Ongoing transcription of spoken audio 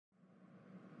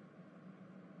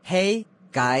Hey,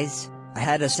 guys, I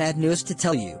had a sad news to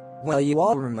tell you. Well, you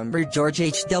all remember George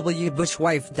H.W. Bush's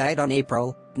wife died on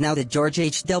April. Now that George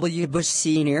H.W. Bush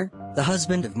Sr., the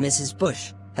husband of Mrs.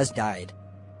 Bush, has died.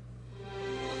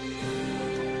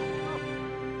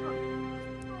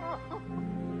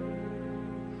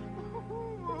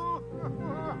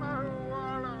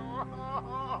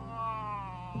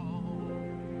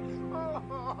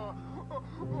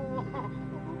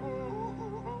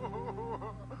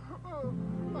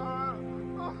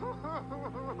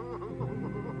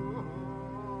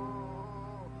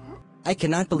 I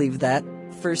cannot believe that.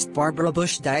 First Barbara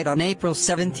Bush died on April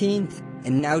 17th,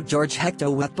 and now George Hector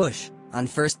Bush, on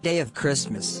first day of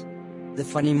Christmas. The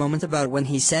funny moment about when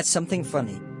he said something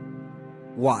funny.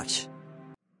 Watch.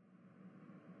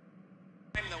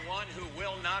 I'm the one who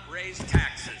will not raise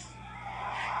taxes.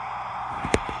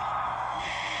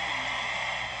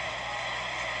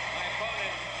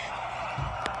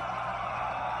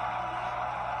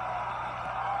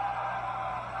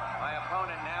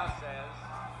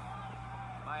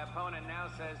 My opponent now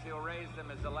says he'll raise them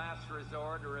as a last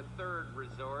resort or a third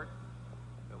resort.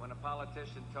 But when a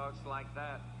politician talks like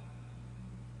that,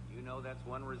 you know that's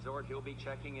one resort he'll be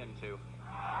checking into.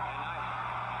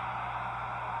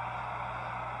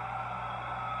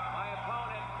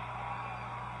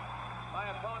 My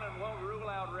opponent won't rule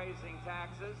out raising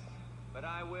taxes, but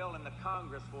I will, and the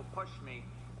Congress will push me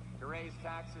to raise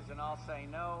taxes, and I'll say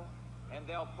no, and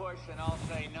they'll push, and I'll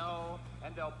say no,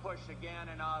 and they'll push again,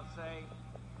 and I'll say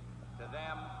to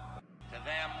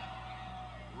them,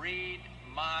 read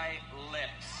my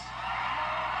lips.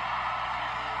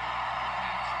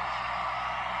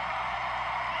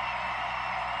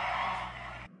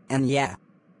 And yeah,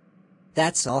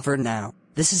 that's all for now.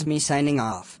 This is me signing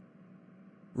off.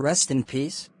 Rest in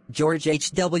peace, George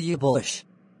H.W. Bush.